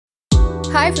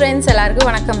Hi friends, எல்லாருக்கும்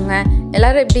வணக்கம்ங்க.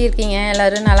 எல்லோரும் எப்படி இருக்கீங்க?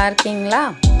 எல்லோரும் நல்லா இருக்கீங்களா?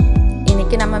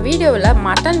 இன்றைக்கி நம்ம வீடியோவில்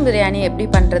மட்டன் பிரியாணி எப்படி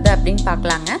பண்ணுறது அப்படின்னு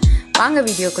பார்க்கலாங்க. வாங்க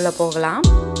வீடியோக்குள்ளே போகலாம்.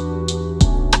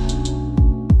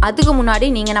 அதுக்கு முன்னாடி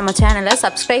நீங்கள் நம்ம சேனலை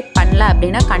சப்ஸ்கிரைப் பண்ணல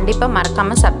அப்படின்னா கண்டிப்பாக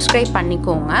மறக்காமல் சப்ஸ்கிரைப்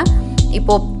பண்ணிக்கோங்க.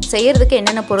 இப்போது செய்கிறதுக்கு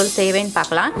என்னென்ன பொருள் தேவைன்னு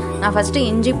பார்க்கலாம். நான் ஃபஸ்ட்டு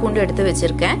இஞ்சி பூண்டு எடுத்து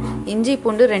வச்சுருக்கேன். இஞ்சி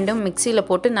பூண்டு ரெண்டும் மிக்சியில்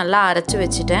போட்டு நல்லா அரைச்சி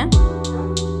வச்சுட்டேன்.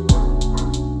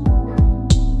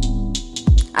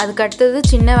 அதுக்கு அடுத்தது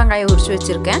சின்ன வெங்காயம் உரித்து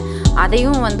வச்சுருக்கேன்.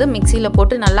 அதையும் மிக்சியில்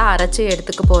போட்டு நல்லா அரைச்சி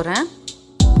எடுத்துக்க போகிறேன்.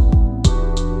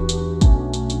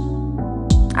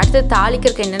 அடுத்து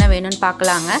தாளிக்கிறதுக்கு என்னென்ன வேணும்னு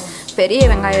பார்க்கலாங்க. பெரிய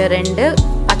வெங்காயம் 2,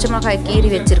 பச்சை மிளகாய் கீரி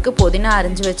வச்சுருக்கு, புதினா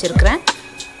அரிஞ்சு வச்சுருக்கிறேன்,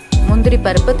 முந்திரி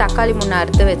பருப்பு, தக்காளி 3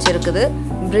 அறுத்து வச்சுருக்குது,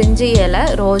 பிரிஞ்சி இலை,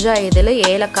 ரோஜா இதழ்,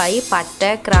 ஏலக்காய்,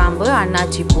 பட்டை, கிராம்பு,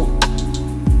 அன்னாச்சி பூ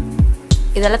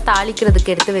இதெல்லாம்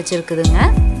தாளிக்கிறதுக்கு எடுத்து வச்சுருக்குதுங்க.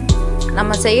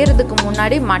 நம்ம செய்கிறதுக்கு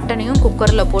முன்னாடி மட்டனையும்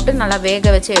குக்கரில் போட்டு நல்லா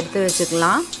வேக வச்சு எடுத்து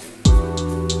வச்சுக்கலாம்.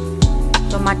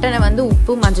 இப்போ மட்டனை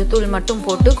உப்பு மஞ்சத்தூள் மட்டும்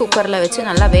போட்டு குக்கரில் வச்சு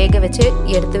நல்லா வேக வச்சு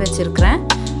எடுத்து வச்சுருக்கிறேன்.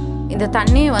 இந்த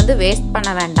தண்ணியை வேஸ்ட்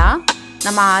பண்ண வேண்டாம்.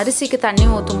 நம்ம அரிசிக்கு தண்ணி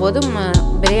ஊற்றும் போது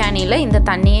பிரியாணியில் இந்த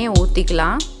தண்ணியே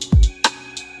ஊற்றிக்கலாம்.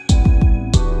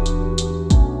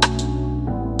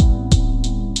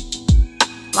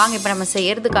 வாங்க இப்போ நம்ம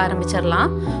செய்கிறதுக்கு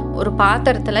ஆரம்பிச்சிடலாம். ஒரு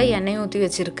பாத்திரத்தில் எண்ணெய் ஊற்றி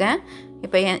வச்சுருக்கேன்.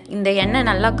 இப்போ இந்த எண்ணெய்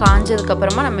நல்லா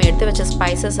காஞ்சதுக்கப்புறமா நம்ம எடுத்து வச்ச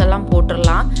ஸ்பைசஸ் எல்லாம்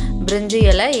போட்டுடலாம். பிரிஞ்சி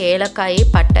இலை, ஏலக்காய்,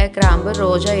 பட்டை, கிராம்பு,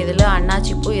 ரோஜா இதழ்,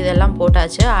 அன்னாச்சி பூ இதெல்லாம்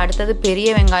போட்டாச்சு. அடுத்தது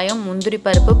பெரிய வெங்காயம், முந்திரி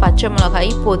பருப்பு, பச்சை மிளகாய்,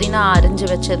 புதினா அரிஞ்சு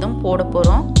வச்சதும் போட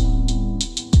போகிறோம்.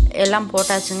 எல்லாம்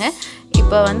போட்டாச்சுங்க.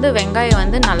 இப்போ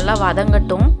வெங்காயம் நல்லா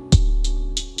வதங்கட்டும்.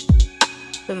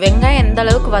 வெங்காயம் எந்த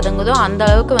அளவுக்கு வதங்குதோ அந்த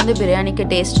அளவுக்கு பிரியாணிக்கு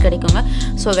டேஸ்ட் கிடைக்குங்க.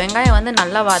 ஸோ வெங்காயம்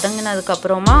நல்லா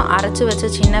வதங்கினதுக்கப்புறமா அரைச்சி வச்ச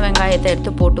சின்ன வெங்காயத்தை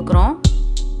எடுத்து போட்டுக்கிறோம்.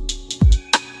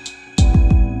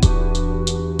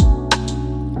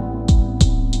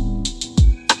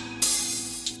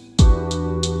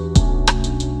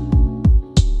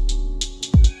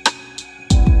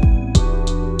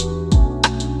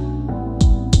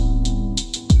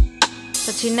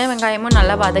 சின்ன வெங்காயமும்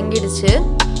நல்லா வதங்கிடுச்சு.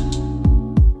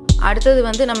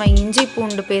 அடுத்தது நம்ம இஞ்சி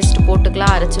பூண்டு பேஸ்ட்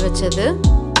போட்டுக்கலாம், அரைச்சி வச்சது.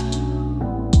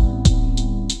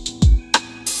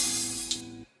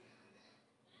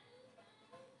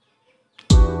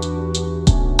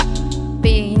 இப்போ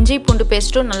இஞ்சி பூண்டு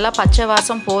பேஸ்ட்டும் நல்லா பச்சை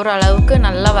வாசம் போகிற அளவுக்கு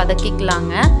நல்லா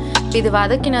வதக்கிக்கலாங்க. இது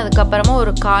வதக்கினதுக்கப்புறமா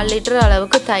ஒரு 1/4 லிட்டர்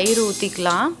அளவுக்கு தயிர்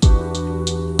ஊற்றிக்கலாம்.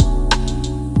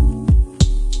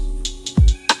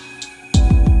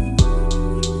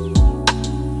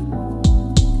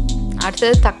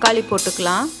 அடுத்தது தக்காளி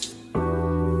போட்டுக்கலாம்.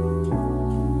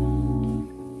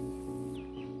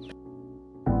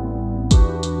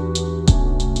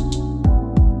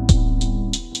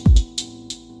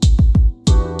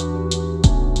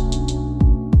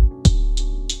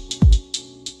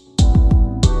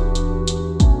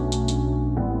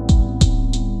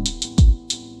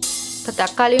 இப்போ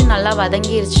தக்காளியும் நல்லா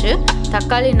வதங்கிருச்சு.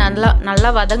 தக்காளி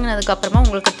நல்லா வதங்கினதுக்கப்புறமா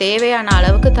உங்களுக்கு தேவையான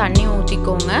அளவுக்கு தண்ணி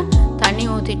ஊற்றிக்கோங்க. தண்ணி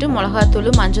ஊற்றிட்டு மிளகாத்தூள்,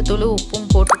 மஞ்சத்தூள், உப்பும்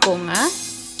போட்டுக்கோங்க.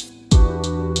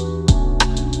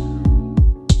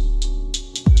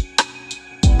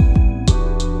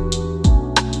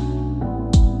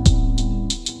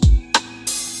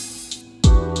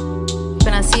 இப்போ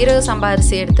நான் சீரக சம்பா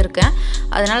அரிசி எடுத்திருக்கேன்.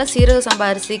 அதனால சீரக சம்பா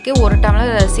அரிசிக்கு 1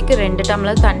 டம்ளர் அரிசிக்கு 2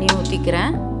 டம்ளர் தண்ணி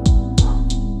ஊற்றிக்கிறேன்.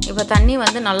 இப்போ தண்ணி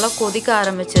நல்லா கொதிக்க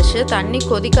ஆரம்பிச்சிருச்சு. தண்ணி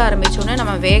கொதிக்க ஆரம்பிச்சோடனே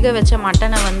நம்ம வேக வச்ச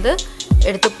மட்டனை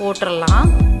எடுத்து போட்டுடலாம்.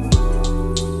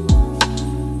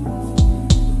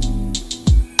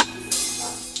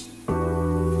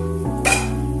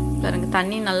 பாருங்க,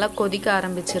 தண்ணி நல்லா கொதிக்க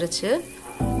ஆரம்பிச்சிருச்சு.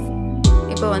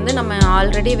 இப்போ நம்ம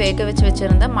ஆல்ரெடி வேக வச்சு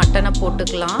வச்சுருந்த மட்டனை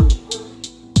போட்டுக்கலாம்.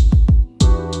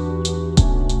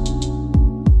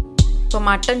 இப்போ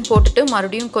மட்டன் போட்டுட்டு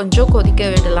மறுபடியும் கொஞ்சம் கொதிக்க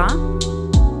விடலாம்.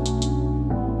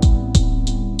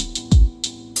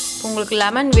 உங்களுக்கு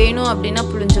லெமன் வேணும் அப்படின்னா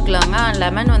புளிஞ்சுக்கலாங்க.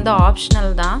 லெமன்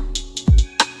ஆப்ஷனல் தான்.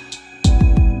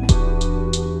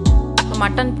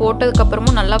 மட்டன்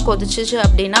போட்டதுக்கப்புறமும் நல்லா கொதிச்சிச்சு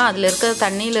அப்படின்னா அதில் இருக்கிற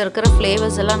தண்ணியில் இருக்கிற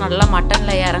ஃப்ளேவர்ஸ் எல்லாம் நல்லா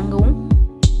மட்டனில் இறங்கும்.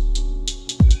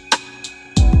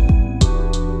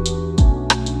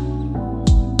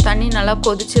 தண்ணி நல்லா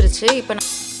கொதிச்சிருச்சு. இப்போ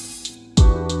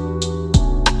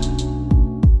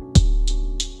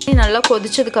நல்லா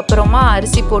கொதிச்சதுக்கப்புறமா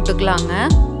அரிசி போட்டுக்கலாங்க.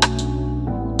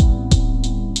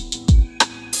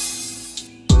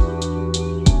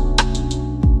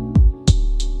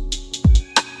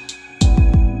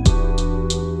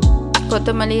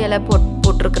 கொத்தமல்லி இலை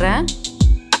போட்டிருக்கிறேன்.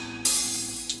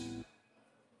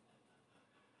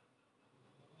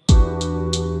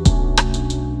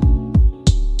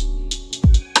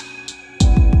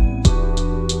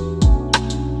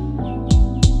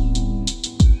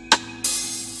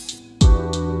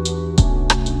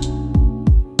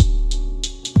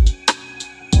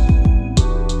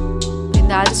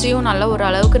 அரிசியும் நல்லா ஒரு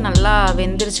அளவுக்கு நல்லா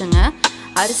வெந்துருச்சுங்க.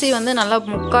 அரிசி வந்து நல்லா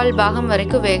 3/4 பாகம்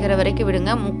வரைக்கும் வேகிற வரைக்கும்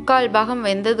விடுங்க. 3/4 பாகம்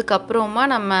வெந்ததுக்கு அப்புறமா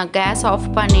நம்ம கேஸ் ஆஃப்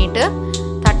பண்ணிட்டு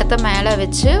தட்டத்தை மேலே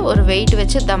வச்சு ஒரு வெயிட்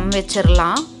வச்சு தம்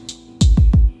வச்சிடலாம்.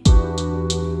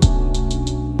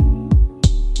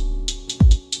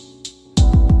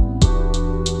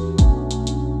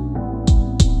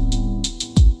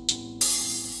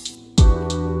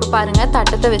 பாருங்க,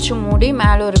 தட்டத்தை வச்சு மூடி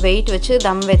மேலே ஒரு வெயிட் வச்சு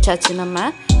தம் வச்சாச்சு. நம்ம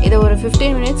இதை ஒரு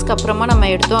 15 மினிட்ஸ்க்கு அப்புறமா நம்ம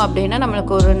எடுத்தோம் அப்படின்னா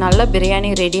நம்மளுக்கு ஒரு நல்ல பிரியாணி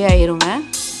ரெடி ஆயிருங்க.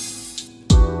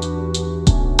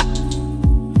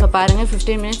 இப்போ பாருங்கள்,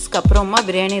 15 மினிட்ஸ்க்கு அப்புறமா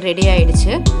பிரியாணி ரெடி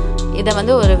ஆயிடுச்சு. இதை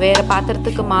வந்து ஒரு வேறு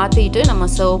பாத்திரத்துக்கு மாற்றிட்டு நம்ம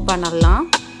சர்வ் பண்ணலாம்.